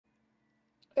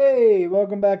Hey,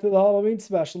 welcome back to the Halloween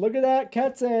special. Look at that,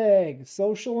 cat's egg,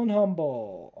 social and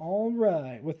humble. All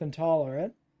right, with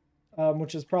intolerant,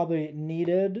 which is probably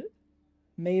needed,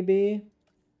 maybe.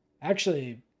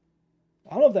 Actually,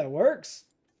 I don't know if that works.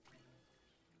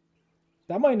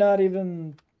 That might not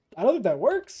even. I don't think that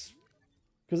works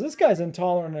because this guy's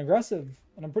intolerant and aggressive,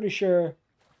 and I'm pretty sure.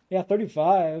 Yeah,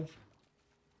 35.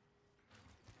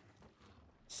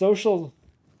 Social,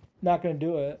 not gonna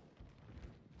do it.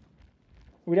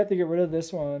 We'd have to get rid of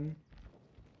this one.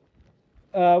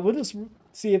 We'll just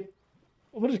see if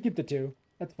we'll just keep the two.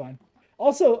 That's fine.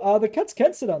 Also, the cats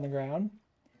can sit on the ground.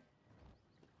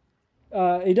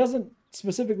 He doesn't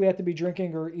specifically have to be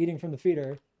drinking or eating from the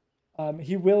feeder.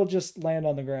 He will just land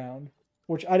on the ground,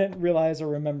 which I didn't realize or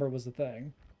remember was the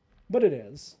thing, but it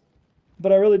is.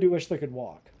 But I really do wish they could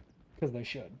walk, because they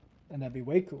should, and that'd be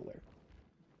way cooler.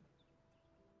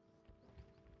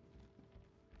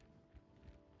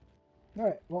 All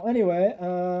right. Well, anyway,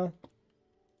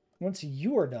 once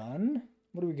you are done,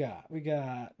 what do we got? We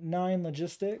got 9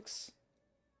 logistics.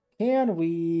 Can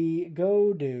we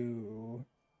go do?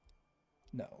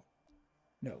 No.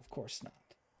 No, of course not.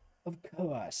 Of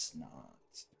course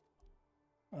not.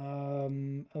 A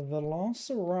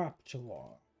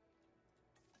velociraptor.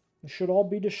 They should all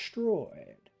be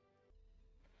destroyed.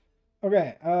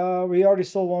 Okay, we already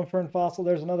sold one fern fossil.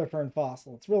 There's another fern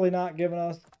fossil. It's really not giving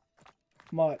us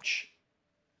much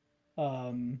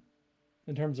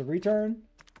in terms of return,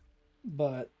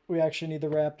 but we actually need the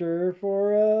raptor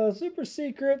for a super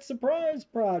secret surprise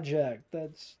project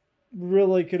that's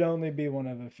really could only be one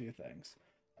of a few things.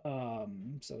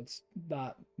 So it's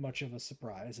not much of a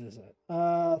surprise, is it?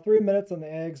 3 minutes on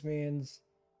the eggs means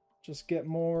just get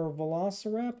more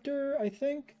velociraptor, I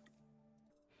think.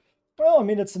 Well, I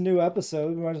mean, it's a new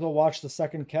episode. We might as well watch the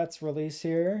second Ket's release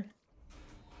here.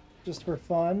 Just for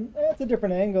fun. It's a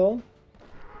different angle.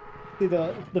 See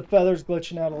the feathers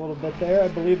glitching out a little bit there. I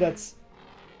believe that's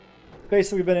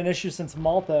basically been an issue since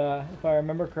Malta, if I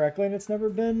remember correctly, and it's never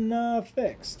been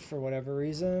fixed for whatever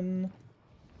reason.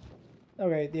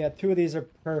 Okay, yeah, 2 of these are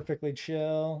perfectly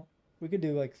chill. We could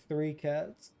do like 3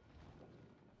 cats.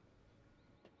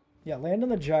 Yeah, land on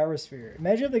the gyrosphere.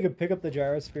 Imagine if they could pick up the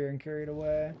gyrosphere and carry it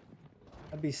away.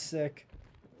 That'd be sick.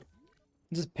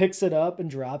 It just picks it up and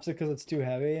drops it because it's too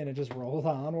heavy, and it just rolls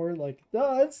onward. Like,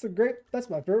 oh, that's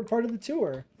my favorite part of the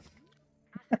tour.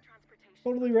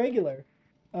 Totally regular.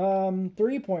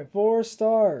 3.4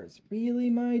 stars. Really,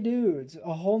 my dudes?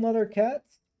 A whole nother cat?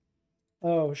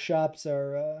 Oh, shops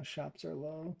are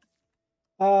low.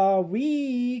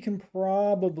 We can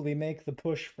probably make the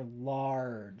push for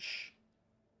large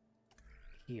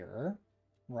here,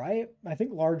 right? I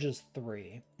think large is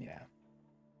 3. Yeah.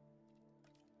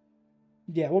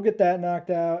 Yeah, we'll get that knocked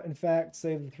out. In fact,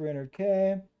 save the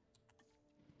 300k.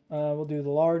 We'll do the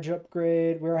large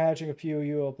upgrade. We're hatching a few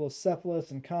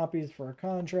Uoplocephalus and copies for our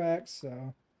contracts,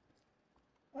 so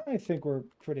I think we're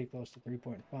pretty close to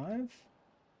 3.5.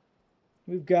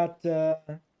 We've got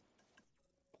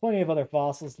plenty of other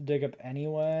fossils to dig up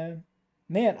anyway.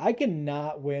 Man, I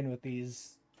cannot win with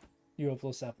these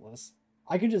Uoplocephalus.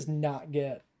 I can just not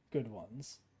get good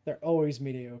ones. They're always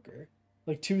mediocre.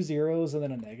 Like 2 zeros and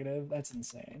then a negative. That's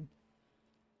insane.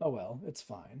 Oh well, it's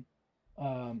fine.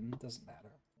 Doesn't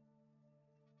matter.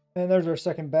 And there's our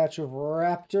second batch of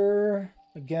raptor.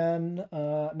 Again,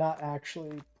 not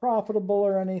actually profitable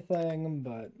or anything,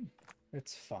 but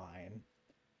it's fine.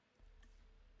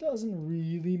 Doesn't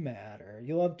really matter.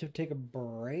 You'll have to take a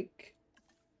break.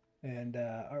 And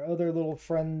our other little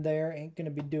friend there ain't going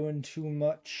to be doing too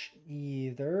much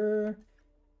either.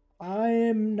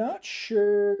 I'm not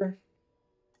sure.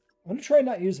 I'm going to try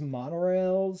not use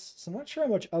monorails. So I'm not sure how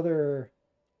much other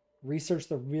research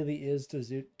there really is to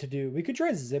do. We could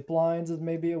try zip lines as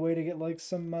maybe a way to get like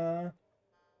some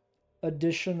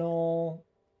additional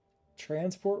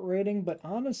transport rating. But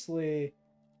honestly,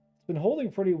 it's been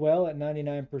holding pretty well at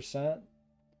 99%.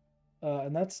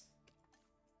 And that's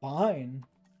fine.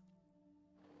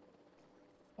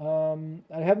 I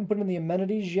haven't put in the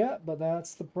amenities yet, but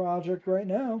that's the project right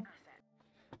now.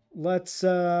 Let's see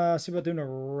about doing a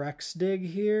Rex dig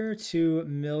here. 2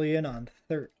 million on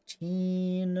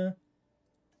 13.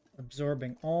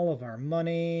 Absorbing all of our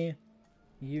money.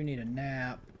 You need a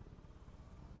nap.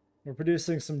 We're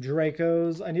producing some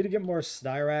Dracos. I need to get more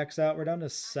Styrax out. We're down to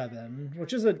 7,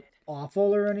 which isn't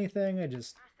awful or anything. I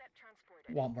just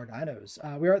want more dinos.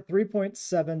 We're at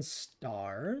 3.7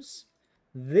 stars.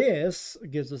 This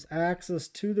gives us access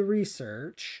to the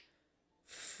research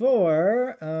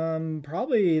for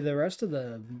probably the rest of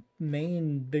the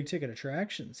main big ticket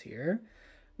attractions here.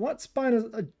 What's buying us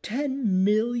 $10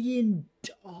 million?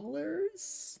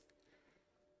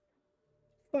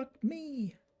 fuck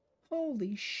me.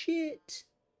 Holy shit.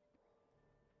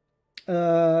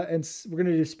 And we're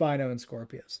gonna do Spino and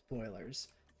Scorpio spoilers.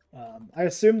 I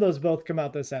assume those both come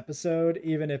out this episode,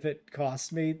 even if it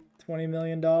costs me $20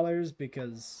 million,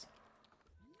 because,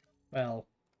 well,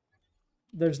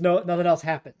 there's nothing else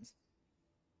happens.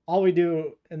 All we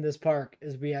do in this park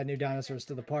is we add new dinosaurs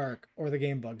to the park, or the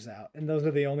game bugs out, and those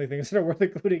are the only things that are worth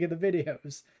including in the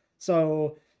videos.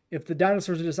 So if the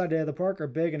dinosaurs we decide to add to the park are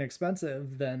big and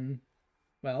expensive, then,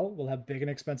 well, we'll have big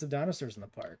and expensive dinosaurs in the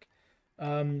park.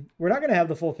 We're not going to have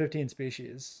the full 15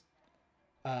 species.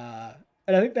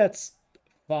 And I think that's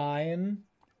fine,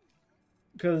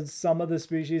 because some of the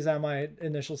species on my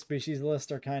initial species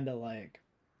list are kind of like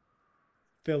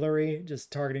fillery,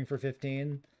 just targeting for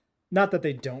 15. Not that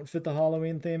they don't fit the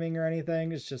Halloween theming or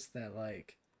anything, it's just that,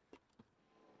 like,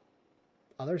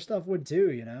 other stuff would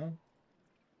too, you know?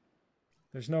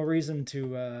 There's no reason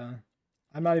to,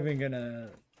 I'm not even gonna,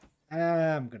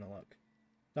 I'm gonna look.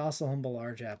 Docile, humble,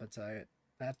 large appetite.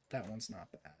 That one's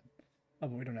not bad. Oh,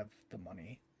 but we don't have the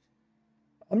money.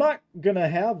 I'm not gonna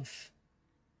have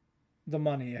the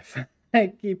money if I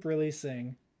keep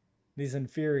releasing these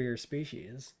inferior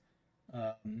species.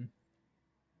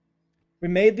 We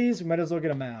made these, we might as well get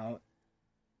them out.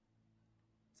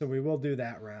 So we will do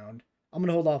that round. I'm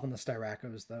gonna hold off on the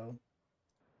Styracos though.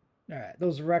 Alright,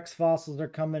 those Rex fossils are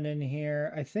coming in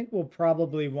here. I think we'll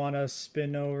probably want to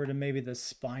spin over to maybe the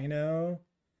Spino.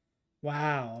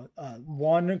 Wow,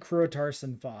 one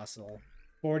Crotarson fossil.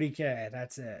 40k,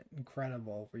 that's it.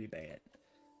 Incredible rebate.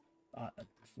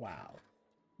 Wow.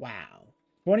 Wow.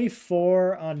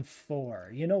 24 on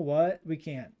 4. You know what? We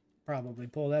can't probably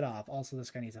pull that off. Also, this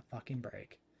guy needs a fucking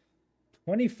break.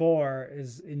 24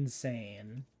 is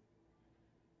insane.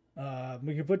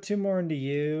 We could put 2 more into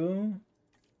you.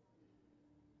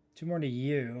 2 more into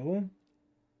you.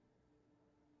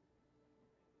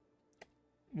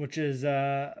 Which is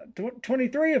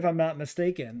 23 if I'm not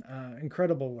mistaken.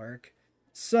 Incredible work.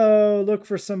 So look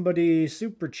for somebody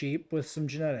super cheap with some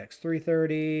genetics.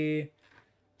 330.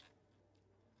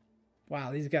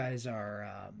 Wow, these guys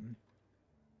are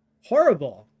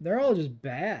horrible. They're all just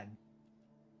bad.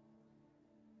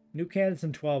 New candidates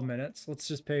in 12 minutes. Let's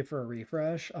just pay for a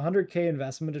refresh. 100k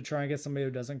investment to try and get somebody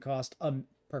who doesn't cost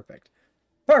perfect.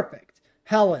 Perfect.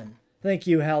 Helen. Thank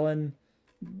you, Helen.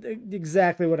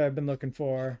 Exactly what I've been looking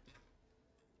for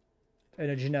in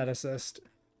a geneticist.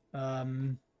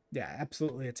 Yeah,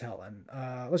 absolutely it's Helen.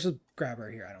 Let's just grab her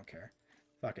here. I don't care.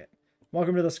 Fuck it.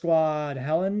 Welcome to the squad,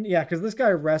 Helen. Yeah, because this guy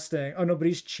resting. Oh, no, but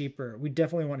he's cheaper. We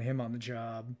definitely want him on the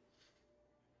job.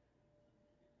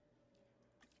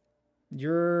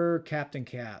 You're Captain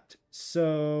Capped.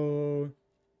 So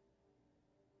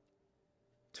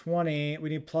 20. We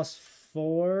need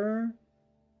 +4.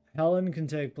 Helen can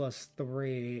take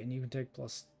 +3, and you can take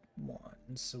 +1.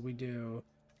 So we do,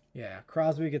 yeah,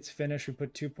 Crosby gets finished. We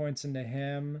put 2 points into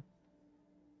him.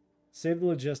 Save the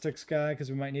logistics guy, because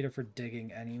we might need it for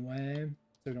digging anyway.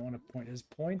 So we don't want to point his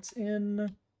points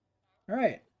in. All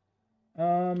right.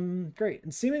 Great.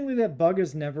 And seemingly that bug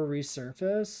has never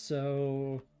resurfaced,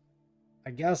 so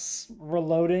I guess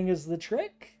reloading is the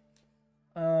trick.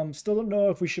 Still don't know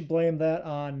if we should blame that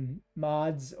on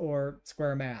mods or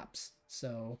square maps.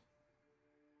 So,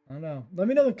 I don't know. Let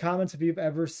me know in the comments if you've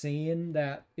ever seen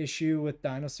that issue with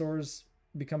dinosaurs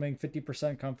becoming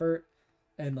 50% comfort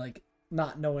and, like,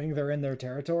 not knowing they're in their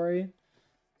territory.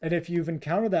 And if you've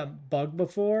encountered that bug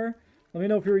before, let me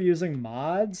know if you were using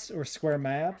mods or square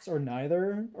maps or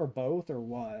neither or both or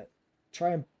what. Try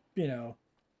and, you know,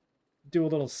 do a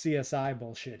little CSI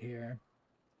bullshit here.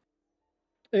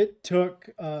 It took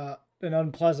an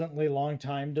unpleasantly long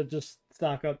time to just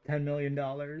stock up $10 million.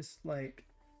 Like,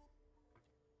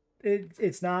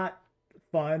 it's not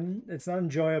fun. It's not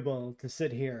enjoyable to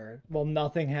sit here while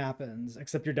nothing happens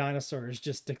except your dinosaurs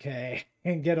just decay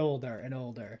and get older and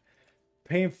older,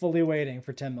 painfully waiting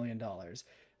for $10 million.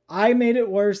 I made it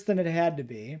worse than it had to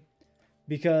be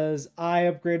because I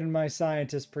upgraded my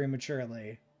scientist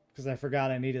prematurely because I forgot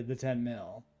I needed the 10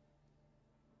 mil.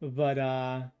 But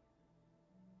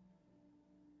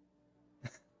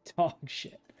dog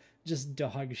shit. Just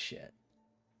dog shit.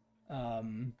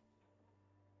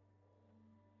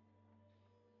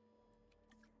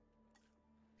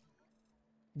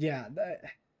 Yeah,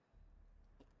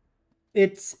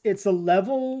 it's a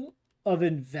level of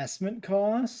investment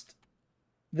cost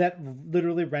that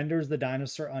literally renders the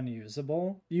dinosaur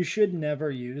unusable. You should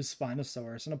never use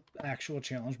Spinosaurus in an actual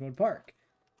challenge mode park.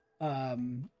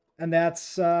 And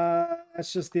that's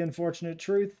just the unfortunate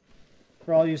truth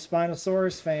for all you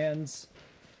Spinosaurus fans.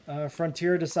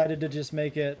 Frontier decided to just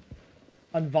make it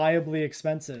unviably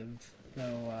expensive.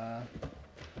 So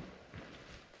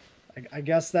I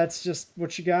guess that's just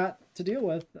what you got to deal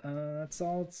with. That's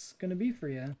all it's gonna be for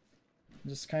you.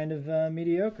 Just kind of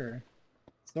mediocre.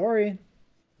 Sorry.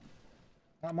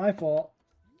 Not my fault.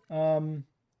 I'm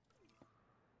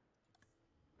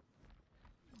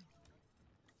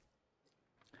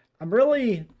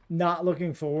really not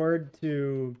looking forward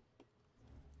to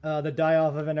the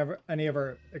die-off of any of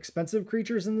our expensive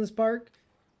creatures in this park.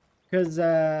 Because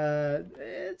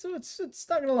it's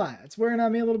not gonna lie, it's wearing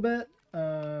on me a little bit.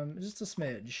 Just a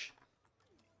smidge.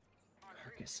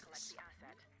 Carcasses.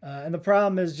 And the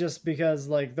problem is just because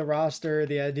like the roster,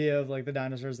 the idea of like the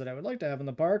dinosaurs that I would like to have in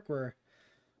the park were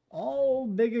all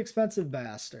big expensive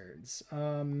bastards.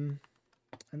 And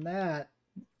that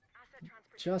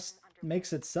just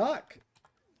makes it suck.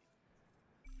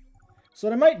 So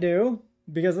what I might do,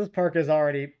 because this park is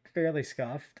already fairly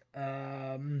scuffed,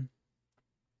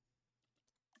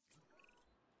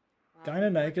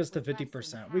 Deinonychus to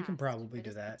 50%. We can probably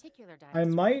do that. I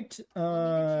might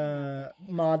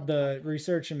mod the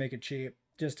research and make it cheap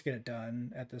just to get it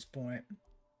done at this point.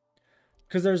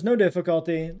 Because there's no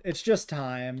difficulty. It's just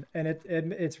time. And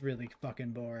it's really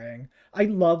fucking boring. I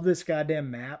love this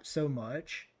goddamn map so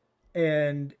much.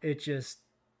 And it just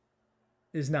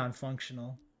is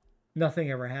non-functional.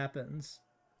 Nothing ever happens.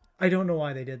 I don't know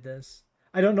why they did this.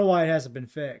 I don't know why it hasn't been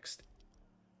fixed.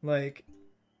 Like...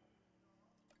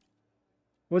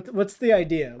 What's the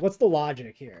idea? What's the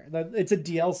logic here? That it's a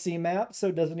DLC map, so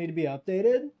it doesn't need to be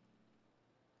updated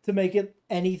to make it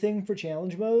anything for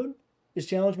challenge mode? Is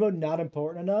challenge mode not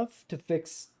important enough to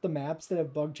fix the maps that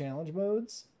have bug challenge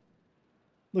modes?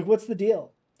 Like, what's the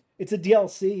deal? It's a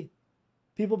DLC.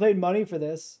 People paid money for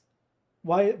this.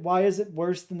 Why is it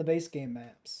worse than the base game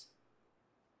maps?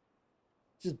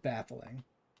 It's just baffling.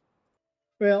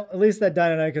 Well, at least that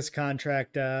Deinonychus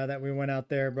contract that we went out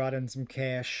there brought in some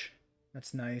cash.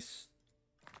 That's nice.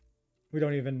 We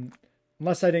don't even...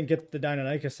 Unless I didn't get the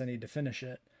Deinonychus I need to finish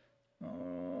it.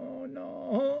 Oh,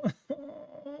 no.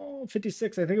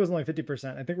 56. I think it was only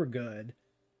 50%. I think we're good.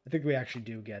 I think we actually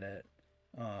do get it.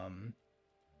 But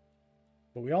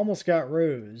we almost got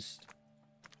rused.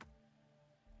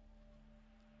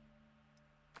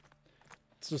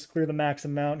 Let's just clear the max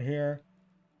amount here.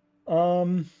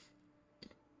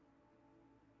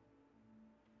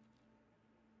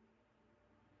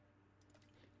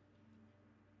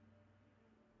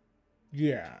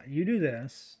 Yeah, you do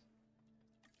this.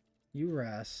 You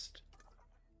rest.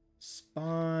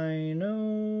 Spino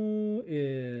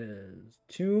is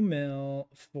 2 mil,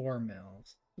 4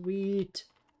 mils. Sweet.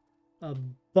 A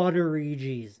buttery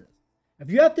Jesus. If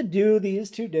you have to do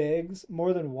these 2 digs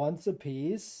more than once a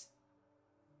piece,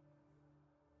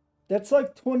 that's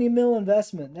like 20 mil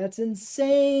investment. That's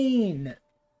insane.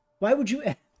 Why would you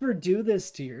ever do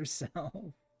this to yourself?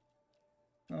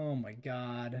 Oh my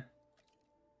god.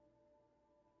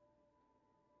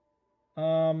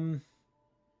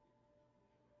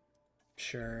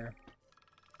 Sure.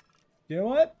 You know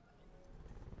what?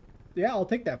 Yeah, I'll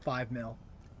take that 5 mil.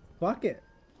 Fuck it.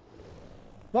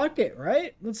 Fuck it,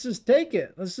 right? Let's just take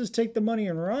it. Let's just take the money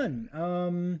and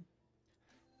run.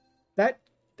 That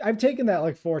I've taken that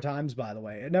like 4 times, by the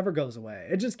way. It never goes away.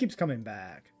 It just keeps coming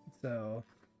back. So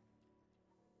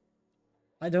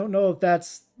I don't know if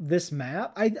that's this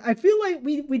map. I feel like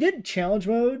we did challenge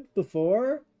mode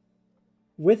before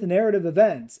with narrative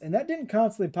events, and that didn't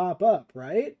constantly pop up,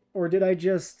 right? Or did I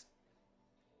just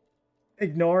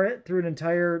ignore it through an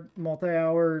entire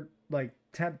multi-hour, like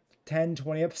 10,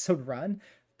 20 episode run?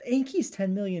 Anki's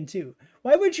 10 million too.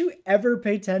 Why would you ever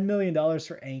pay $10 million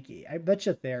for Anki? I bet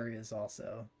you Theory is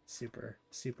also super,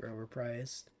 super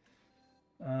overpriced.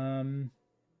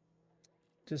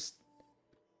 Just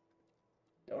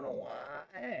don't know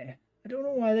why. I don't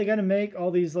know why they gotta make all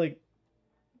these like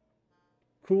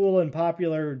cool and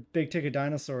popular big ticket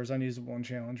dinosaurs unusable in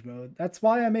challenge mode. That's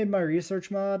why I made my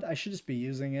research mod. I should just be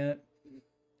using it.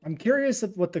 I'm curious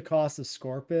of what the cost of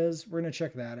Scorp is. We're gonna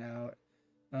check that out.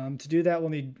 To do that, we'll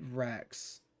need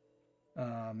Rex.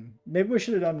 Maybe we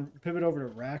should have done pivot over to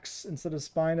Rex instead of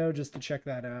Spino just to check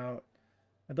that out.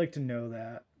 I'd like to know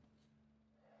that.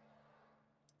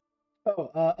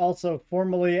 Oh, also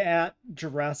formally at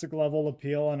Jurassic level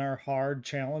appeal on our hard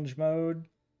challenge mode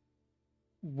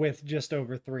with just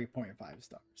over 3.5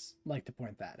 stars. Like to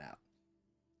point that out.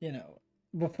 You know,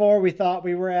 before we thought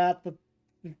we were at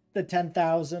the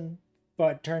 10,000,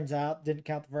 but turns out didn't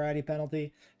count the variety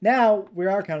penalty. Now we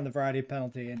are counting the variety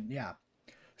penalty, and yeah.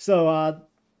 So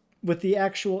with the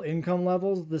actual income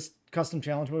levels this custom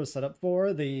challenge mode is set up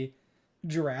for, the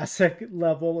Jurassic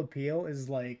level appeal is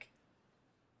like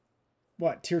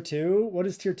what, tier 2? What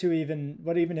is tier 2 even?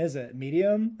 What even is it?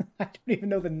 Medium? I don't even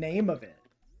know the name of it.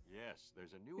 Yes. Yes,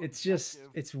 there's a new It's just,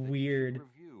 it's weird.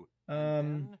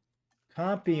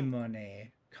 Compy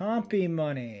money. Compy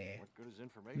money. What good is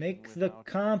information Make the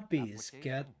compies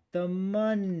get the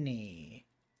money.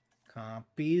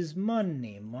 Compies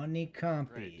money. Money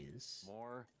compies.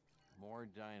 More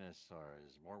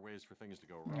dinosaurs. More ways for things to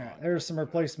go wrong. Alright, there's some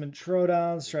replacement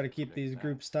Troodons. Try to keep these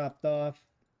groups topped off.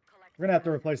 We're gonna have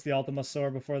to replace the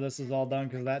Ultimasaur before this is all done,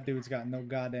 because that dude's got no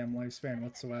goddamn lifespan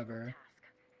whatsoever.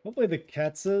 Hopefully the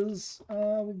Ketzes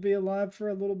will be alive for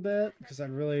a little bit, because I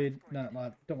really don't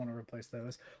want to replace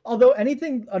those. Although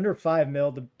anything under 5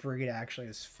 mil to breed actually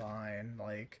is fine,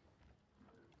 like,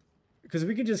 because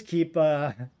we could just keep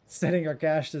setting our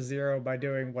cash to 0 by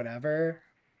doing whatever,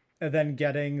 and then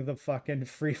getting the fucking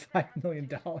free $5 million.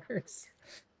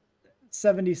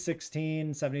 70-16,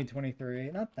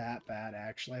 70-23. Not that bad,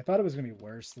 actually. I thought it was going to be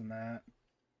worse than that.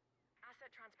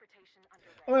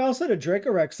 Oh, I also had a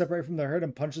Dracorex separate from the herd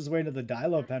and punch his way into the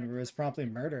Dilo pen where he was promptly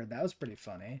murdered. That was pretty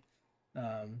funny.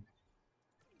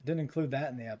 Didn't include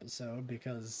that in the episode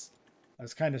because I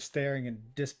was kind of staring in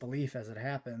disbelief as it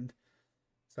happened.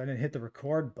 So I didn't hit the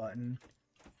record button.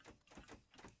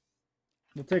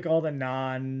 We'll take all the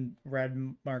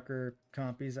non-red marker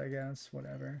compies, I guess.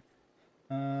 Whatever.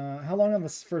 How long on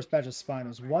this first batch of spine? It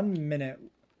was 1 minute.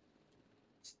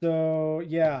 So,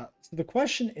 yeah. So the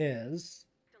question is,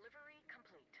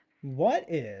 what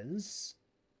is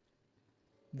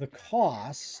the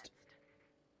cost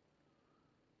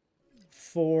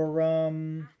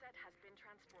for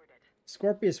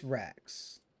Scorpius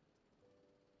Rex?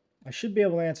 I should be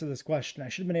able to answer this question. I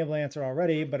should have been able to answer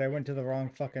already, but I went to the wrong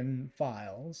fucking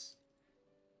files.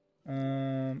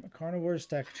 Carnivore's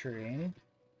tech tree.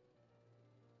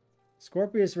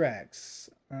 Scorpius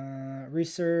Rex.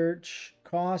 Research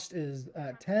cost is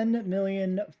 10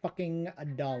 million fucking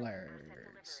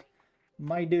dollars.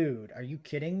 My dude, are you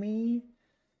kidding me?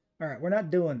 Alright, we're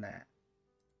not doing that.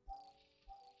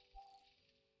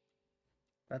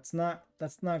 That's not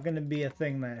going to be a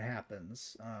thing that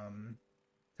happens.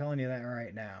 Telling you that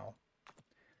right now.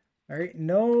 Alright,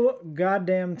 no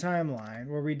goddamn timeline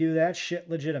where we do that shit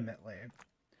legitimately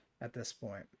at this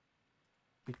point.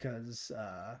 Because,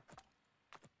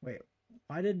 wait,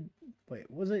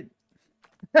 was it?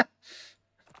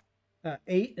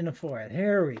 8 and a 4.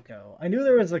 There we go. I knew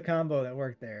there was a combo that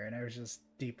worked there, and I was just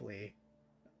deeply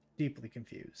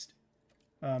confused.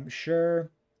 Sure.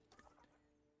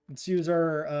 Let's use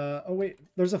our, oh wait,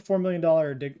 there's a $4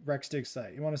 million Rex dig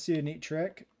site. You want to see a neat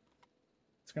trick?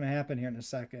 It's going to happen here in a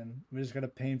second. We just got to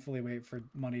painfully wait for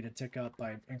money to tick up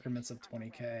by increments of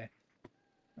 20k,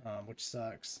 which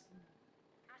sucks.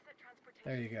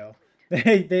 There you go.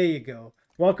 There you go.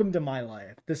 Welcome to my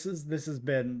life. This has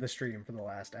been the stream for the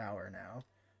last hour now.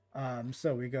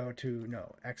 So we go to,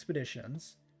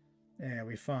 expeditions, and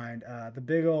we find the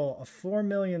big ol' 4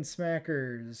 million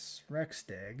smackers Rex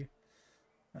dig.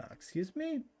 Excuse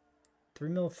me? 3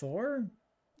 mil 4?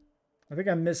 I think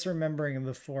I'm misremembering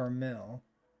the 4 mil.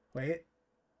 Wait.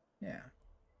 Yeah.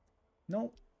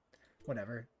 Nope.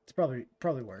 Whatever. It's probably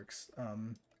works.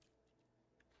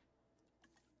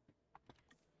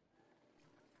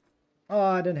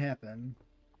 Oh, it didn't happen.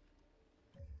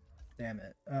 Damn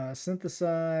it.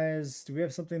 Synthesize. Do we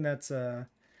have something that's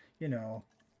you know,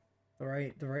 the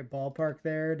right ballpark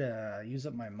there to use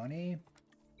up my money?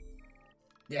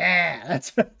 Yeah,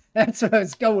 that's what I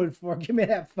was going for. Give me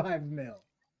that 5 mil.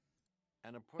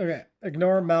 Okay,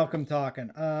 ignore Malcolm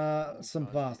talking. Some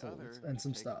fossils and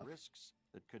some stuff.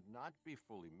 That could not be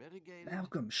fully mitigated.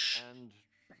 Malcolm, shh. And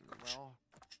well,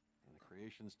 the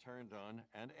creations turned on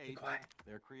and ate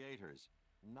their creators.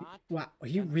 Not wow,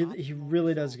 he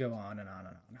really does go on and on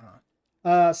and on,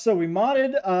 huh? So we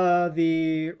modded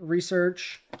the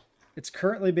research. It's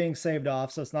currently being saved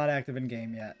off, so it's not active in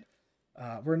game yet.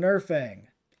 We're nerfing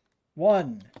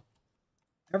 1.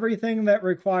 Everything that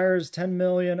requires 10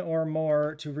 million or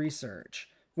more to research,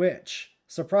 which,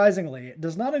 surprisingly,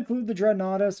 does not include the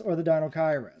Dreadnoughtus or the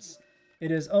Dinokairos.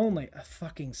 It is only a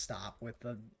fucking stop with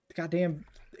the goddamn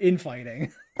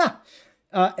infighting.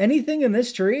 Anything in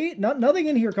this tree, nothing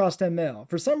in here costs 10 mil.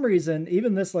 For some reason,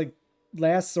 even this like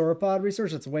last sauropod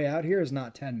research that's way out here is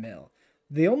not 10 mil.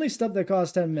 The only stuff that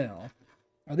costs 10 mil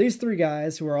are these 3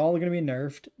 guys who are all going to be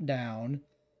nerfed down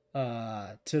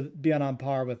to be on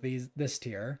par with this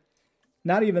tier.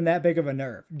 Not even that big of a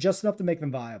nerf, just enough to make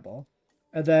them viable.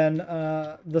 And then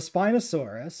the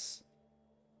Spinosaurus.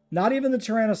 Not even the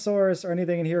Tyrannosaurus or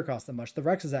anything in here costs that much. The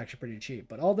Rex is actually pretty cheap,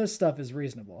 but all this stuff is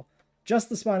reasonable. Just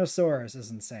the Spinosaurus is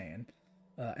insane.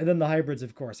 And then the hybrids,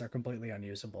 of course, are completely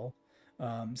unusable.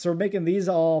 So we're making these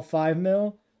all 5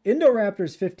 mil.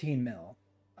 Indoraptor's 15 mil.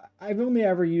 I've only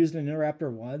ever used an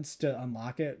Indoraptor once to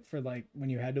unlock it for like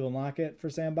when you had to unlock it for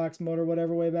sandbox mode or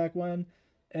whatever way back when.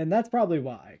 And that's probably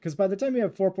why. Because by the time you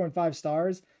have 4.5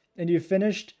 stars and you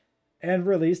finished and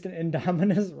released an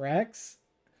Indominus Rex,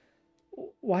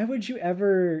 why would you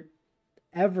ever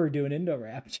do an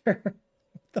Indoraptor? What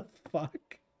the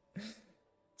fuck?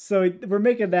 So we're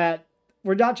making that.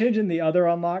 We're not changing the other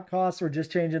unlock costs. We're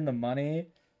just changing the money.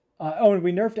 Oh, and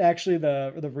we nerfed actually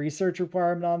the research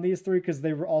requirement on these three because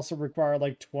they also require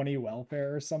like 20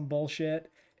 welfare or some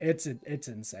bullshit. It's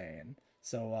insane.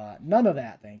 So none of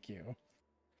that, thank you.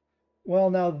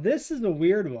 Well, now this is a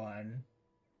weird one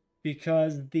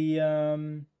because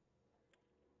the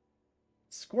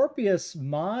Scorpius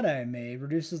mod I made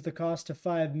reduces the cost to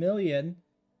 5 million,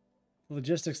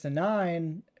 logistics to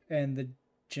 9, and the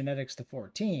genetics to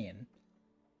 14.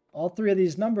 All three of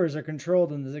these numbers are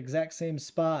controlled in the exact same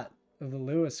spot of the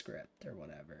Lewis script or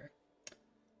whatever.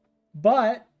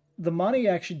 But the money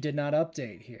actually did not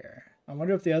update here. I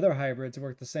wonder if the other hybrids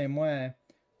work the same way.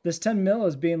 This 10 mil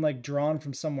is being like drawn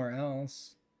from somewhere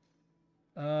else.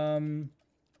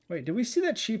 Wait, did we see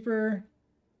that cheaper?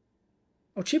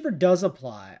 Oh, cheaper does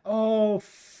apply. Oh,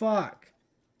 fuck.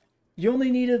 You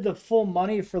only needed the full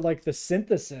money for like the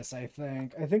synthesis, I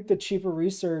think. I think the cheaper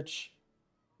research,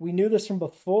 we knew this from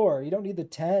before. You don't need the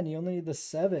 10, you only need the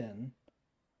 7.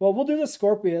 Well, we'll do the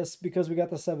Scorpius because we got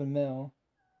the 7 mil.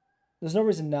 There's no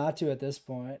reason not to at this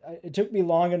point. It took me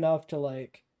long enough to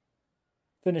like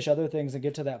finish other things and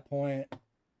get to that point.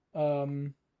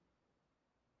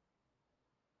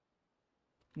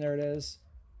 There it is.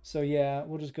 So yeah,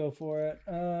 we'll just go for it.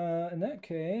 In that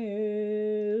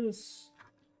case,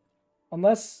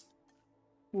 unless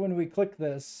when we click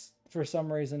this, for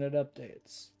some reason it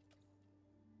updates.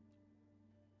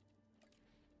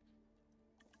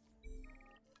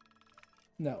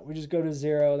 No, we just go to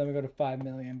 0, then we go to 5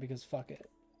 million because fuck it.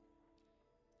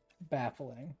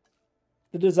 Baffling.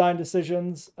 The design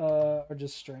decisions are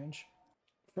just strange.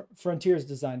 Frontier's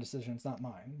design decisions, not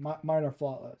mine. Mine are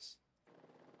flawless.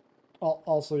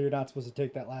 Also, you're not supposed to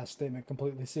take that last statement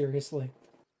completely seriously.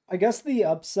 I guess the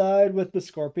upside with the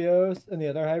Scorpios and the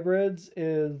other hybrids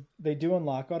is they do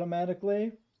unlock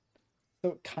automatically.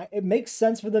 So it makes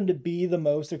sense for them to be the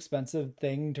most expensive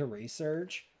thing to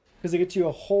research because they get you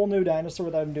a whole new dinosaur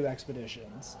without having to do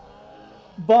expeditions.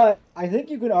 But I think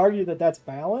you could argue that that's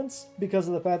balanced because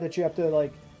of the fact that you have to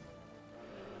like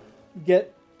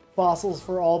get fossils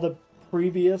for all the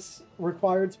previous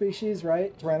required species,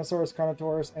 right? Tyrannosaurus,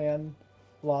 Carnotaurus, and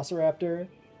Velociraptor.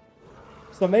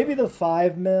 So maybe the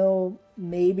 5 mil,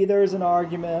 maybe there's an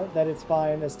argument that it's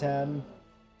fine as 10.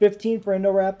 15 for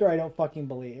Indoraptor, I don't fucking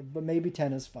believe, but maybe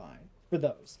 10 is fine for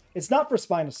those. It's not for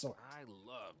Spinosaurus.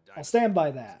 I'll stand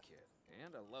by that.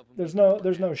 There's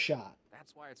no shot.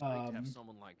 That's why it's great to have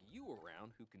someone like you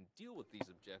around who can deal with these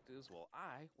objectives while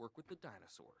I work with the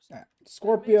dinosaurs. Right.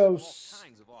 Scorpios.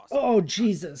 Oh,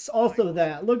 Jesus. Also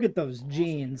that. Look at those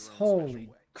genes.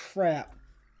 Holy crap.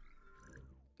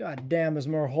 God damn, there's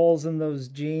more holes in those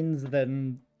genes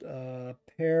than a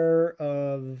pair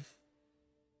of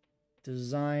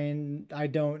design. I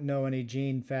don't know any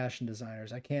gene fashion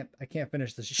designers. I can't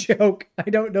finish this joke.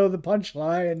 I don't know the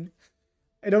punchline.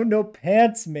 I don't know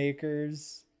pants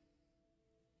makers.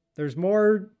 There's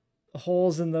more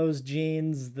holes in those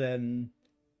jeans than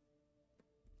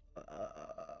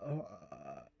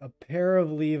a pair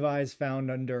of Levi's found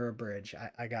under a bridge.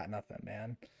 I got nothing,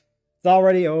 man. It's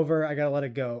already over. I gotta let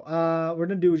it go. We're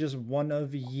gonna do just one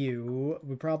of you.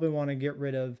 We probably want to get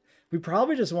rid of... We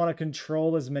probably just want to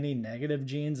control as many negative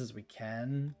genes as we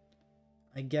can,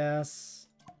 I guess.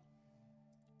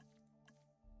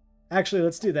 Actually,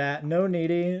 let's do that. No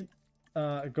needy.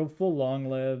 Go full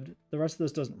long-lived. The rest of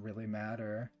this doesn't really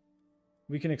matter.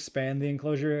 We can expand the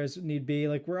enclosure as need be.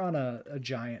 Like, we're on a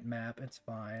giant map. It's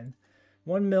fine.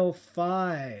 1 mil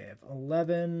 5.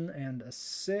 11 and a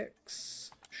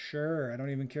 6. Sure, I don't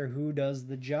even care who does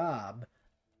the job.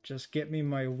 Just get me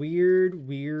my weird,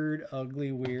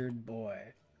 ugly, weird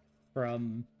boy.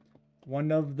 From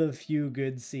one of the few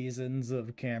good seasons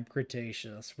of Camp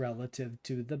Cretaceous relative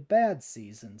to the bad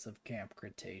seasons of Camp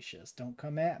Cretaceous. Don't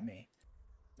come at me.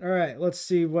 Alright, let's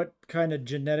see what kind of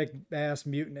genetic ass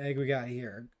mutant egg we got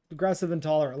here. Aggressive,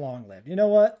 intolerant, long-lived. You know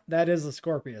what? That is a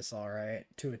Scorpius, alright.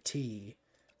 To a T.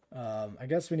 I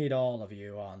guess we need all of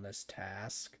you on this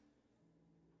task.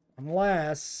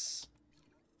 Unless...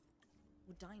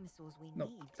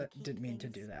 Nope, that didn't mean to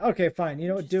do that. Okay, fine. You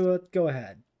know what? Do it. Go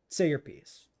ahead. Say your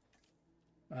piece.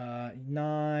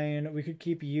 9. We could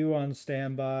keep you on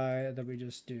standby. That we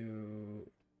just do...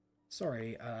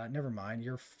 Sorry, never mind.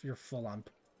 You're full on...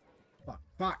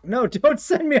 Fuck. No, don't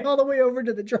send me all the way over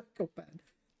to the Draco pad.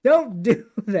 Don't do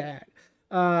that.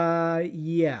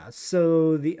 Yeah,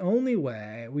 so the only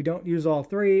way we don't use all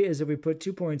three is if we put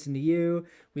 2 points into you.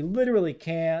 We literally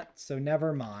can't, so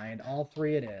never mind. All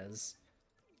three it is.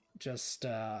 Just,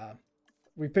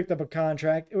 we picked up a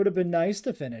contract. It would have been nice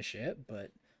to finish it,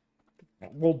 but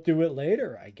we'll do it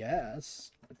later, I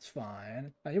guess. It's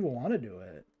fine. I even want to do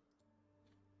it.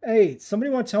 Hey,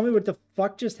 somebody want to tell me what the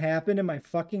fuck just happened in my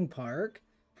fucking park?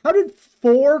 How did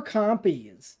 4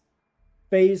 compies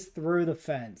phase through the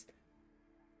fence?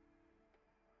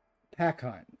 Pack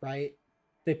hunt, right?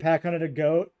 They pack hunted a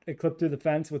goat, it clipped through the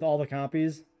fence with all the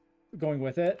compies going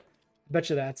with it.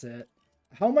 Bet you that's it.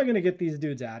 How am I going to get these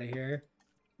dudes out of here?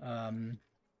 I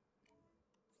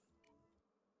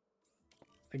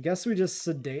guess we just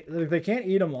sedate. Like, they can't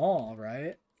eat them all,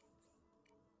 right?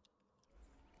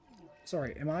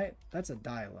 Sorry, am I? That's a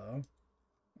Dilo.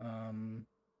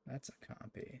 That's a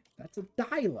compy. That's a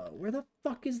Dilo. Where the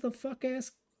fuck is the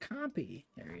fuck-ass compy?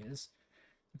 There he is.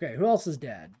 Okay, who else is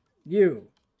dead? You.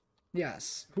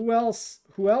 Yes. Who else?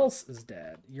 Who else is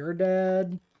dead? You're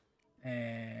dead.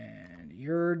 And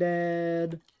you're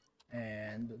dead.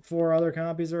 And 4 other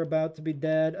compies are about to be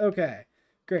dead. Okay.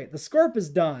 Great. The Scorp is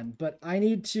done, but I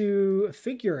need to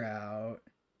figure out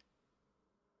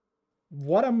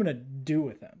what I'm going to do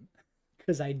with him.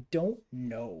 Because I don't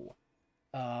know.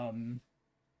 I'm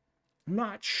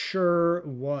not sure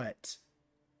what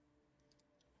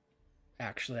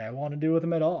actually I want to do with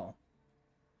him at all.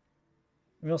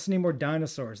 We also need more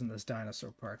dinosaurs in this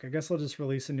dinosaur park. I guess I'll just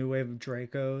release a new wave of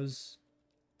Dracos.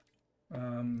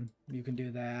 You can do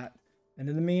that. And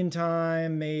in the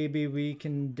meantime, maybe we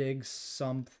can dig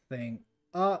something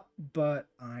up, but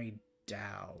I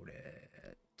doubt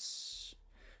it.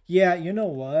 Yeah, you know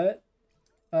what?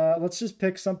 Let's just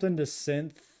pick something to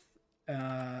synth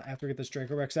after we get this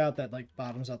Draco Rex out that like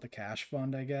bottoms out the cash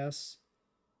fund, I guess.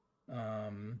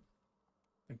 And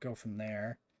go from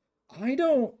there. What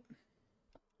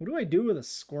do I do with a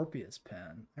Scorpius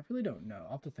pen? I really don't know.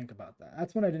 I'll have to think about that.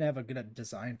 That's one I didn't have a good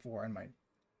design for on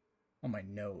my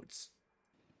notes.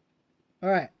 All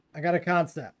right, I got a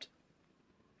concept.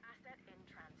 Asset in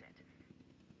transit.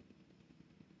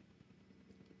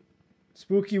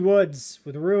 Spooky woods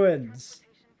with ruins,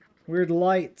 weird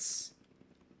lights,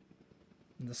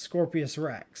 and the Scorpius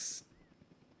Rex.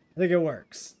 I think it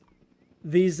works.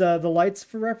 These the lights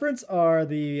for reference are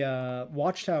the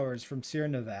watchtowers from Sierra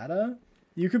Nevada.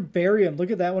 You could bury them. Look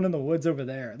at that one in the woods over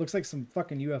there. It looks like some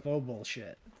fucking UFO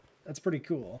bullshit. That's pretty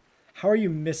cool. How are you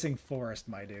missing forest,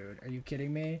 my dude? Are you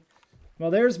kidding me? Well,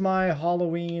 there's my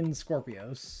Halloween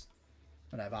Scorpios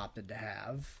that I've opted to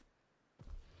have.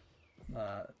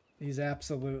 He's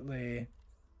absolutely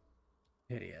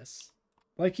hideous.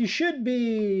 Like you should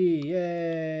be!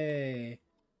 Yay!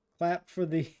 Clap for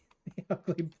the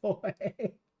ugly boy.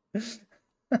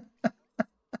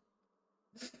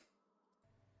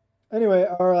 Anyway,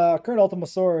 our current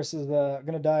Ultimosaurus is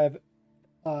going to die of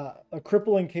a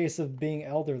crippling case of being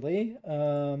elderly.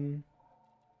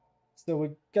 So we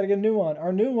got to get a new one.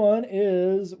 Our new one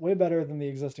is way better than the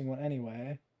existing one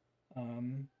anyway.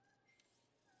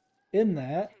 In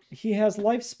that, he has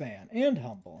lifespan and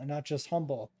humble, and not just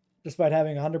humble. Despite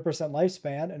having 100%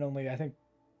 lifespan and only, I think,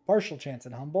 partial chance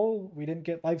at humble, we didn't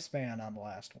get lifespan on the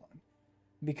last one.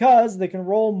 Because they can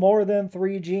roll more than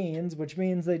 3 genes, which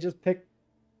means they just pick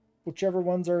whichever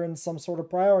ones are in some sort of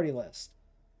priority list,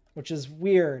 which is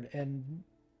weird and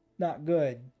not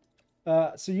good.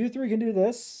 So you 3 can do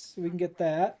this. We can get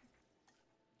that.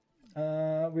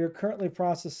 We are currently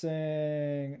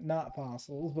processing not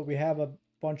fossils, but we have a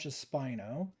bunch of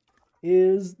Spino.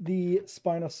 Is the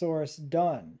Spinosaurus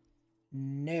done?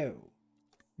 No.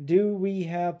 Do we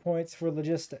have points for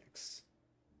logistics?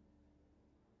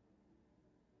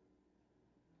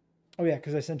 Oh yeah,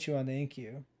 because I sent you on the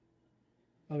InQ.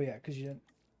 Oh yeah, because you didn't.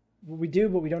 Well, we do,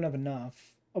 but we don't have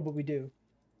enough. Oh, but we do.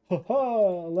 Ho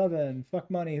ho! 11. Fuck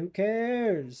money. Who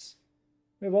cares?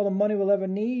 We have all the money we'll ever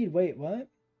need. Wait, what?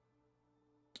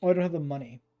 Oh, I don't have the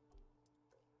money.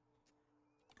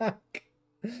 Fuck.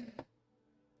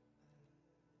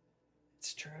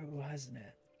 It's true, isn't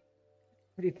it?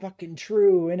 Pretty fucking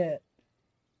true, innit?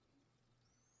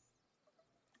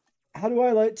 How do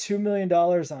I light $2 million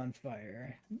on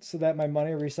fire so that my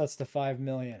money resets to 5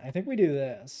 million? I think we do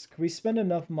this. Can we spend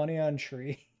enough money on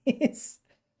trees?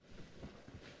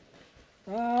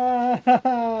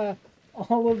 Ah,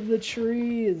 all of the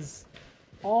trees.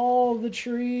 All the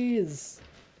trees.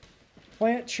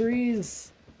 Plant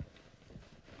trees.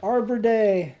 Arbor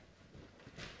Day.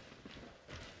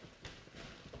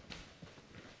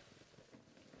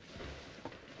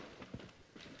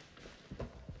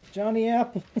 Johnny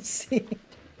Appleseed.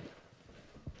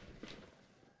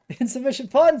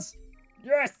 Insufficient funds!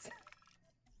 Yes!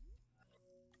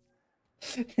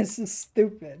 This is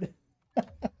stupid.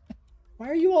 Why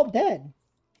are you all dead?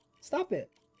 Stop it.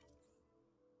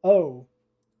 Oh.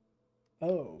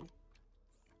 Oh.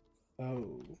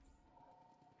 Oh.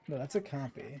 No, that's a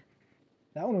copy.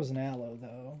 That one was an aloe,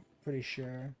 though. Pretty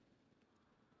sure.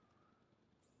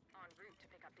 En route to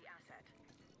pick up the asset.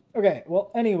 Okay,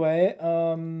 well, anyway,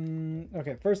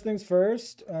 okay, first things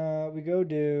first, we go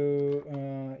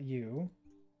do, you.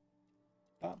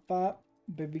 Bop, bop,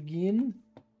 begin.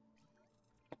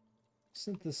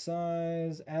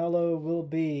 Synthesize, aloe will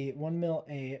be 1 mil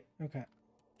 8. Okay,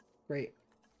 great.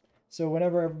 So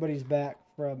whenever everybody's back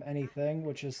from anything,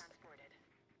 which is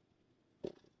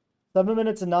 7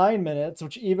 minutes and 9 minutes,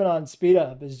 which even on speed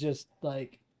up is just,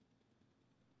 like,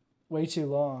 way too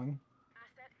long.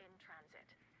 Asset in transit.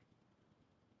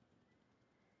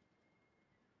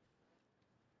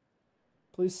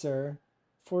 Please, sir.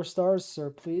 4 stars, sir,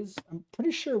 please. I'm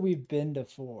pretty sure we've been to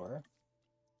 4.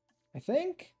 I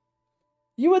think?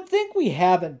 You would think we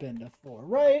haven't been to 4,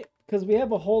 right? Because we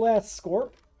have a whole ass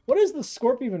Scorp. What is the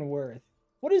Scorp even worth?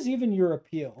 What is even your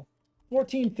appeal?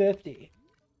 1450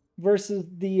 versus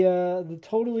the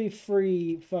totally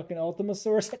free fucking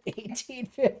Ultimasaurus at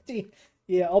 1850.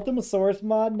 Yeah, Ultimasaurus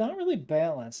mod, not really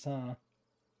balanced, huh?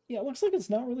 Yeah, it looks like it's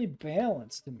not really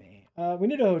balanced to me. We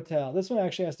need a hotel. This one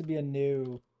actually has to be a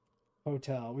new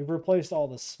hotel. We've replaced all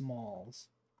the smalls.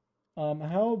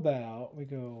 How about we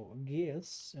go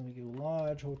guess and we go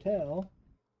lodge hotel.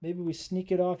 Maybe we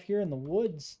sneak it off here in the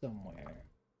woods somewhere.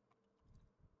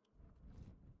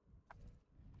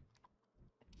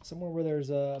 Somewhere where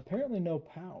there's apparently no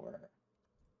power.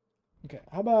 Okay,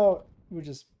 how about we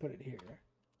just put it here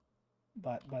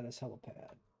by this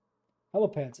helipad.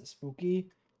 Helipads is spooky,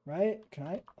 right? Can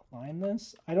I align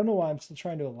this? I don't know why I'm still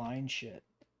trying to align shit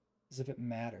as if it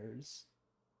matters.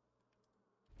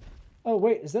 Oh,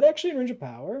 wait, is that actually in range of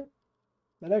power?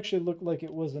 That actually looked like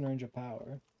it was in range of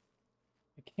power.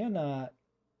 I cannot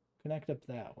connect up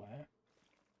that way.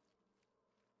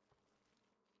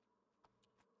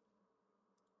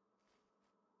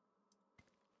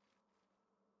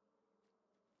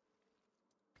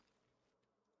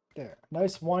 There.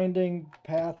 Nice winding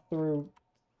path through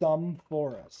some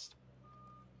forest.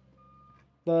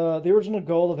 The original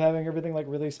goal of having everything like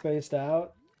really spaced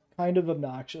out, kind of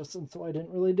obnoxious, and so I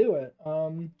didn't really do it.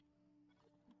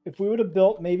 If we would have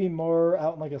built maybe more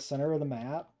out in like a center of the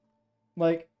map,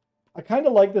 like I kind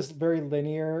of like this very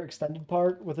linear extended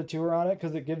part with a tour on it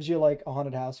because it gives you like a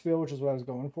haunted house feel, which is what I was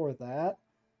going for with that.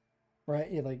 Right?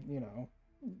 You like, you know,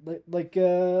 like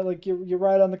you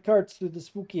ride on the carts through the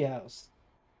spooky house.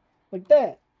 Like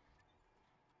that.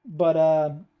 But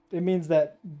it means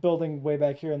that building way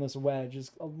back here in this wedge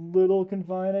is a little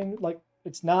confining. Like,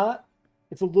 it's not.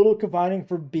 It's a little confining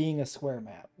for being a square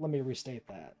map. Let me restate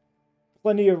that.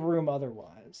 Plenty of room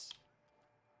otherwise.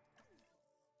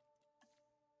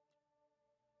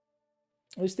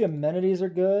 At least the amenities are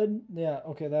good. Yeah,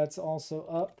 okay, that's also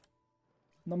up.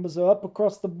 Numbers are up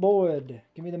across the board.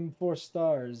 Give me them 4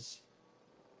 stars.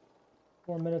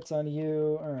 4 minutes on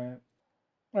you. Alright.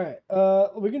 Alright,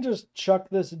 we can just chuck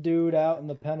this dude out in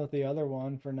the pen with the other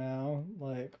one for now.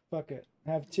 Like, fuck it.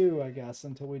 Have 2, I guess,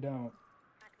 until we don't.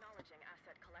 Acknowledging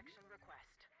asset collection request.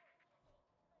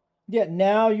 Yeah,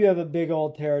 now you have a big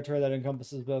old territory that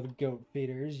encompasses both goat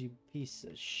feeders, you piece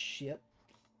of shit.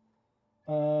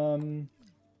 Asset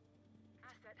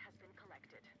has been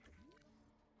collected.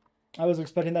 I was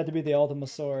expecting that to be the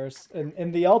Ultimasaurus.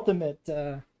 And the ultimate,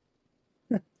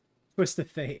 twist of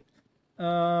fate.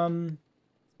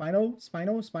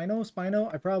 Spino.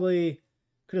 I probably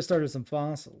could have started some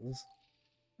fossils.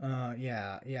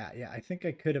 Yeah. I think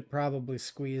I could have probably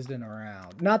squeezed in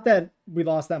around. Not that we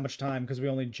lost that much time because we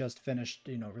only just finished,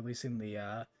 you know, releasing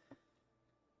the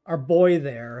our boy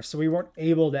there, so we weren't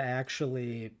able to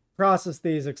actually process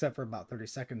these except for about 30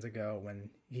 seconds ago when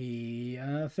he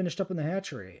finished up in the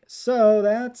hatchery. So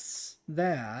that's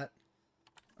that.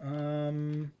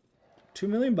 2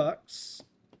 million bucks.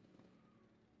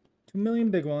 2 million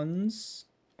big ones.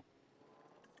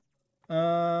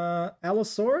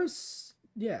 Allosaurus?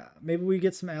 Yeah, maybe we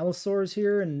get some Allosaurs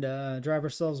here and drive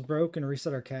ourselves broke and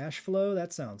reset our cash flow.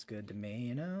 That sounds good to me,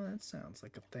 you know? That sounds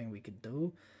like a thing we could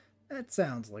do. That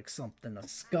sounds like something a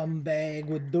scumbag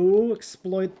would do.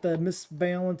 Exploit the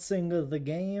misbalancing of the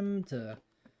game to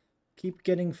keep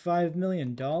getting $5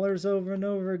 million over and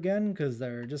over again because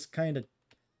they're just kind of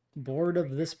bored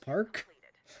of this park.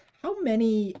 How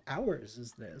many hours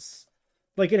is this?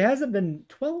 Like, it hasn't been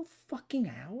 12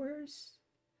 fucking hours?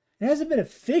 It hasn't been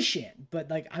efficient, but,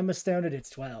 like, I'm astounded it's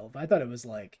 12. I thought it was,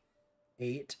 like,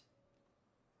 8.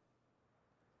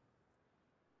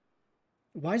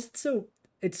 Why is it so...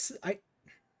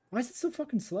 Why is it so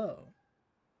fucking slow?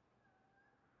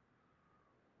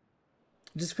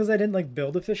 Just because I didn't, like,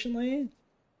 build efficiently?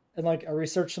 And, like, I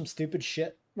researched some stupid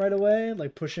shit right away?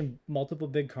 Like, pushing multiple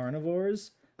big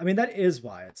carnivores? I mean, that is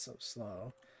why it's so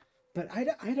slow. But I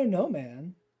don't know,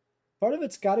 man. Part of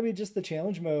it's got to be just the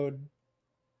challenge mode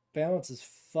balance is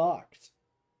fucked.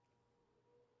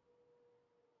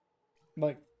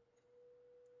 Like,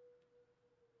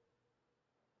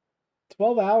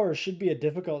 12 hours should be a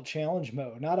difficult challenge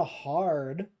mode, not a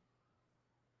hard.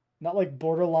 Not like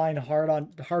borderline hard,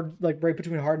 like right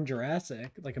between hard and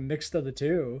Jurassic, like a mix of the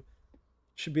two.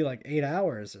 Should be like 8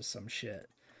 hours or some shit.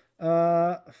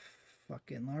 Fucking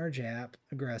large app,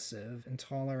 aggressive,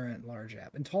 intolerant, large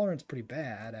app. Intolerant's pretty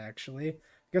bad, actually. I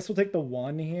guess we'll take the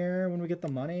 1 here when we get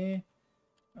the money.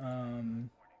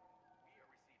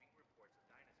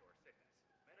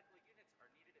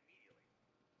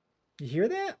 You hear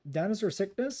that? Dinosaur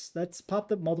sickness? That's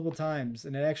popped up multiple times,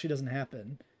 and it actually doesn't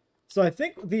happen. So I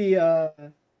think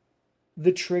the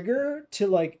trigger to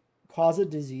like cause a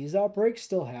disease outbreak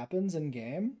still happens in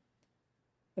game,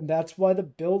 and that's why the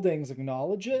buildings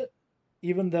acknowledge it,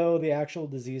 even though the actual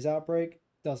disease outbreak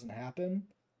doesn't happen,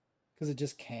 because it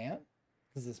just can't,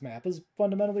 because this map is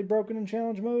fundamentally broken in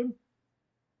challenge mode.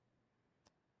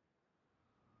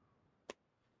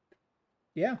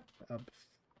 Yeah.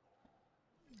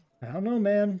 I don't know,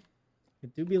 man.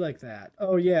 It do be like that.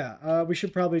 Oh yeah, we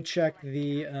should probably check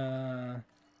the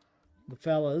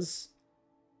fellas.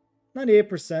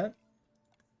 98%.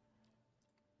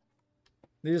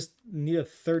 They just need a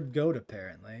third goat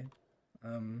apparently.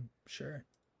 Sure.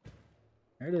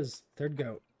 There it is, third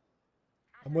goat.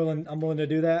 I'm willing to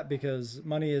do that because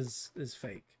money is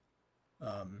fake.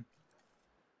 Oh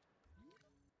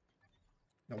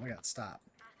my god, stop.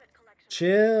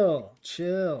 Chill.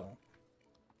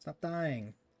 Stop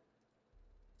dying.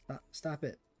 Stop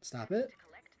it. Stop it.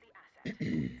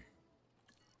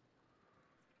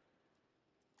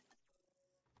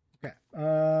 Okay.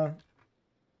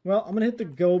 Well, I'm gonna hit the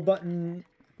go button.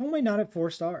 How am I not at 4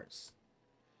 stars?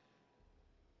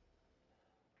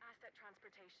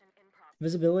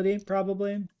 Visibility,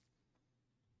 probably.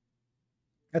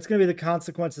 That's gonna be the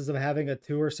consequences of having a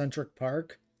tour-centric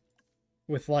park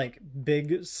with like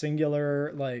big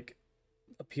singular like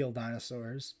appeal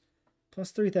dinosaurs.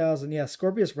 Plus 3,000. Yeah,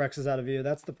 Scorpius Rex is out of view.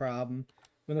 That's the problem.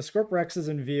 When the Scorp Rex is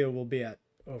in view, we'll be at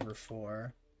over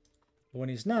 4. But when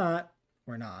he's not,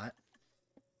 we're not.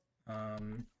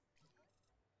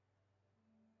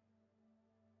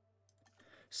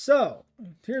 So,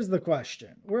 here's the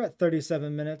question. We're at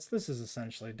 37 minutes. This is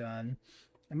essentially done.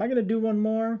 Am I going to do one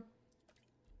more?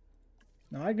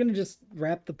 No, I'm going to just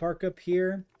wrap the park up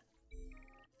here.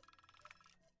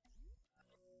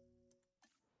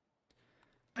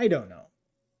 I don't know.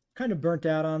 Kind of burnt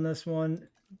out on this one.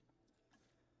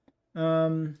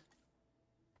 Is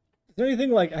there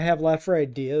anything like I have left for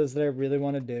ideas that I really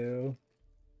want to do?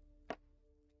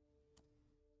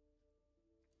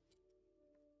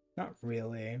 Not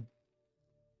really.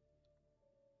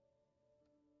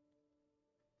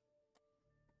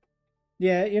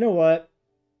 Yeah, you know what?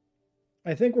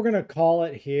 I think we're gonna call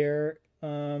it here.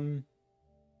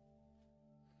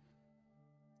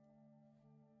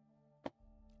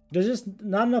 There's just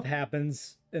not enough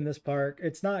happens in this park.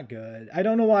 It's not good. I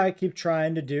don't know why I keep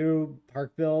trying to do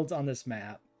park builds on this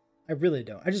map. I really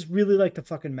don't. I just really like the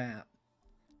fucking map.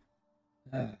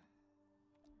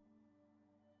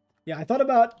 Yeah, I thought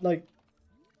about like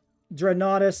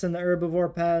Dreadnoughtus and the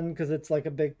Herbivore Pen because it's like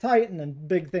a big Titan and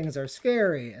big things are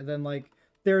scary. And then like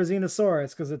Therizinosaurus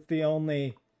because it's the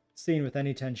only scene with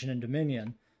any tension in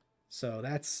Dominion. So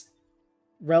that's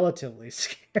relatively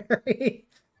scary.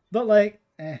 But like,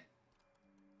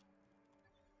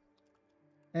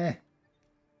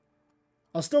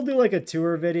 I'll still do like a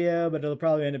tour video, but it'll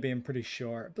probably end up being pretty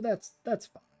short. But that's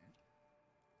fine.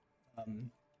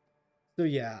 So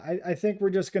yeah, I think we're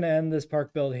just gonna end this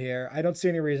park build here. I don't see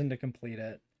any reason to complete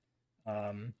it.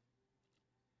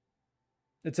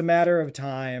 It's a matter of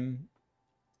time.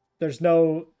 There's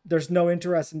no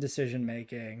interest in decision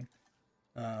making.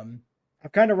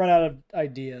 I've kind of run out of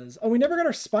ideas. Oh, we never got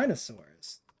our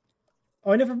Spinosaurs.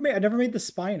 Oh, I never made the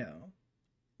Spino.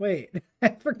 Wait, I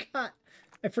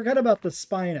forgot about the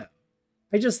Spino.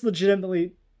 I just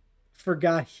legitimately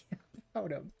forgot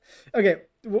about him. Okay,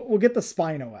 we'll get the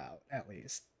Spino out at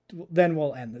least. Then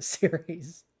we'll end the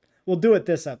series. We'll do it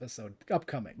this episode,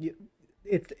 upcoming.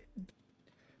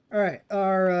 All right,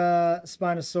 our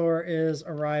Spinosaur is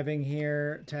arriving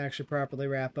here to actually properly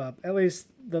wrap up at least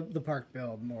the park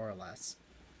build, more or less.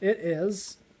 It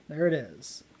is. There it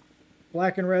is.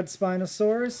 Black and red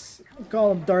Spinosaurus. We'll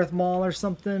call him Darth Maul or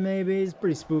something, maybe. He's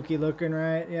pretty spooky looking,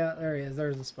 right? Yeah, there he is.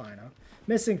 There's the Spino.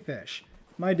 Missing fish.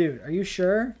 My dude, are you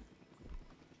sure?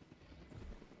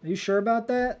 Are you sure about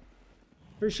that?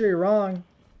 Pretty sure you're wrong.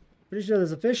 Pretty sure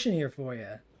there's a fish in here for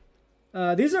you.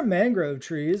 These are mangrove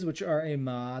trees, which are a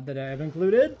mod that I have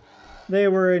included. They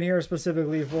were in here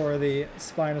specifically for the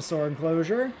Spinosaur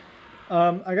enclosure.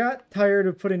 I got tired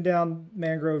of putting down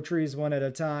mangrove trees one at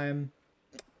a time.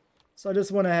 So I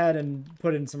just went ahead and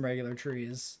put in some regular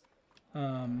trees.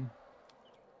 No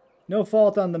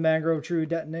fault on the mangrove tree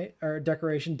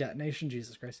decoration,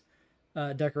 Jesus Christ.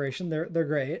 Decoration, they're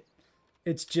great.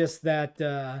 It's just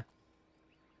that,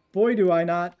 boy, do I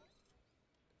not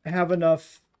have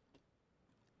enough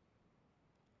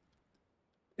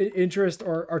interest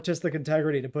or artistic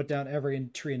integrity to put down every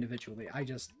tree individually. I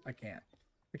can't.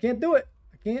 I can't do it.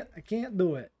 I can't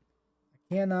do it.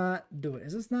 I cannot do it.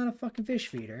 Is this not a fucking fish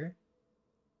feeder?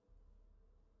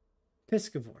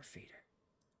 Piscivore feeder.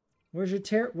 Where's your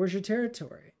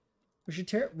territory?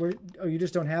 Oh, you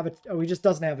just don't have it. Oh, he just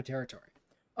doesn't have a territory.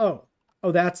 Oh,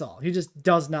 that's all. He just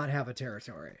does not have a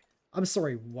territory. I'm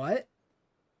sorry, what?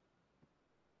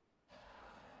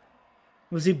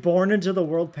 Was he born into the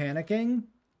world panicking?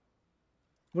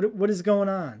 What is going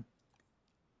on?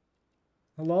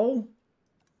 Hello?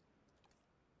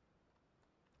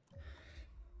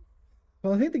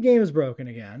 Well, I think the game is broken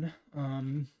again.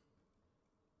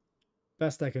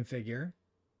 Best I can figure.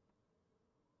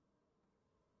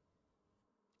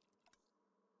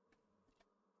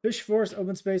 Fish, forest,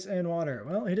 open space, and water.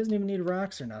 Well, he doesn't even need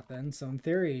rocks or nothing, so in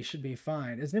theory he should be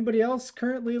fine. Is anybody else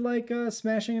currently, like,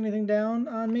 smashing anything down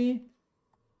on me?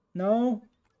 No?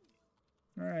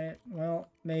 Alright, well,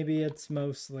 maybe it's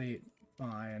mostly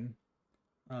fine.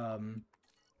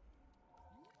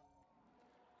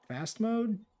 Fast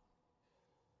mode?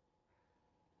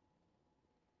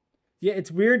 Yeah,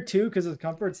 it's weird too because his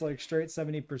comfort's like straight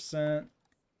 70.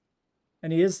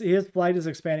 And his flight is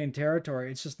expanding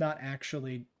territory. It's just not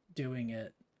actually doing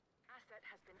it.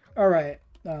 Alright.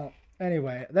 Well,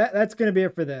 anyway, that's gonna be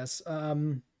it for this.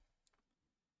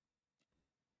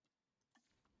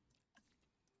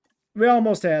 We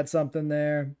almost had something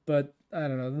there, but I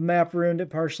don't know. The map ruined it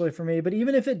partially for me. But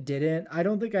even if it didn't, I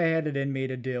don't think I had it in me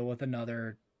to deal with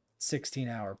another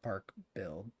 16-hour park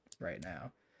build right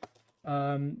now.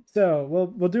 So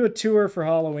we'll do a tour for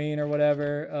Halloween or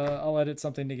whatever. I'll edit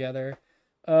something together.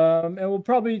 And we'll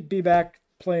probably be back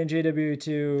playing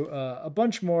JWE2 a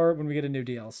bunch more when we get a new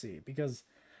DLC because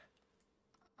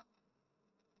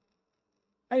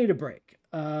I need a break.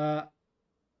 I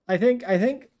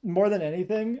think more than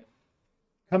anything,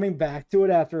 coming back to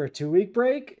it after a 2-week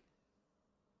break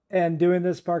and doing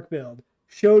this park build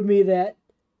showed me that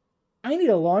I need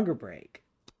a longer break.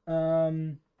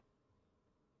 I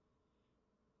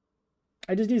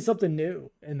just need something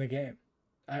new in the game.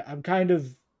 I'm kind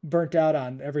of burnt out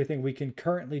on everything we can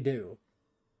currently do.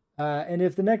 And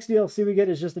if the next DLC we get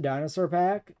is just a dinosaur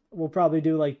pack, we'll probably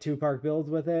do like 2 park builds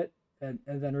with it and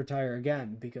then retire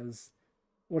again, because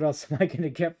what else am I going to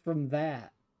get from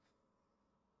that?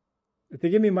 If they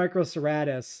give me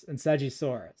Microceratus and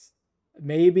Sagisaurus,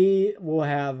 maybe we'll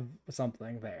have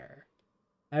something there.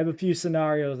 I have a few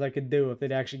scenarios I could do if they'd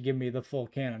actually give me the full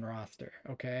canon roster,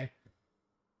 okay?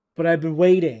 But I've been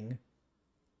waiting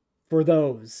for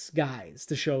those guys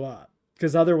to show up,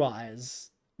 because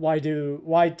otherwise, why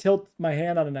tilt my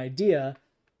hand on an idea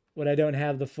when I don't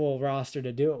have the full roster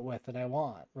to do it with that I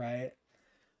want, right?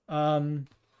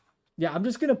 Yeah, I'm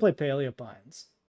just gonna play Paleopines.